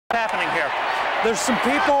happening here. There's some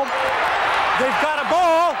people, they've got a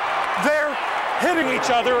ball, they're hitting each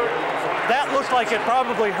other. That looked like it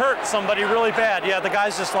probably hurt somebody really bad. Yeah, the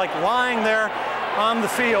guy's just like lying there on the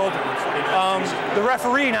field. The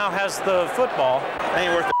referee now has the football.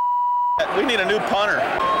 Ain't worth the. We need a new punter.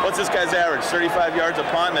 What's this guy's average? 35 yards a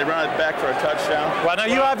punt, and they run it back for a touchdown? Well, now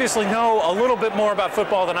you obviously know a little bit more about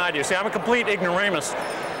football than I do. See, I'm a complete ignoramus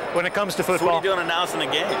when it comes to football. So what are you doing announcing the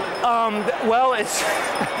game? Well, it's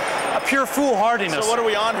a pure foolhardiness. So what are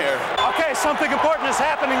we on here? Okay, something important is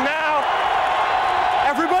happening now.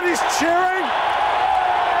 Everybody's cheering.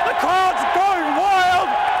 The crowd's going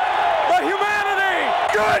wild. The humanity.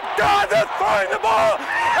 Good God, they're throwing the ball.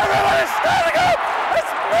 Everybody's standing up.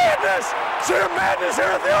 It's madness. Sheer madness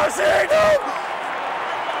here at the RCA Dome.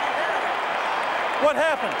 What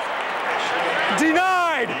happened?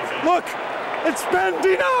 Denied. Look, it's been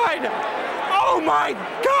denied. Oh my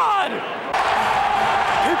God.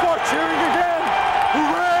 People are cheering again.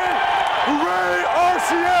 Hooray, hooray,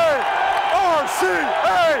 RCA.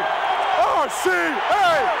 RCA!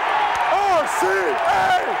 RCA!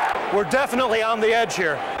 RCA! We're definitely on the edge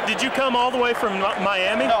here. Did you come all the way from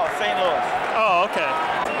Miami? No, St. Louis. Oh,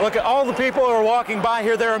 okay. Look at all the people who are walking by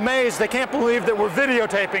here. They're amazed. They can't believe that we're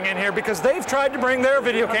videotaping in here because they've tried to bring their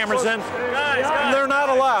video cameras in. Guys, and they're not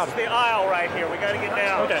allowed. This is the aisle right here. We got to get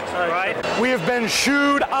down. Okay. All right. We have been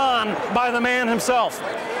shooed on by the man himself.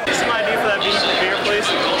 Some ID for that beer, please.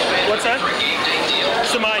 What's that?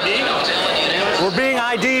 Some ID? We're being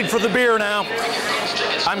ID'd for the beer now.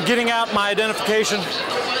 I'm getting out my identification.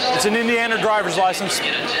 It's an Indiana driver's license.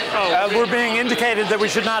 We're being indicated that we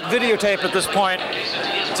should not videotape at this point.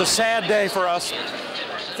 It's a sad day for us.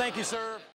 Thank you, sir.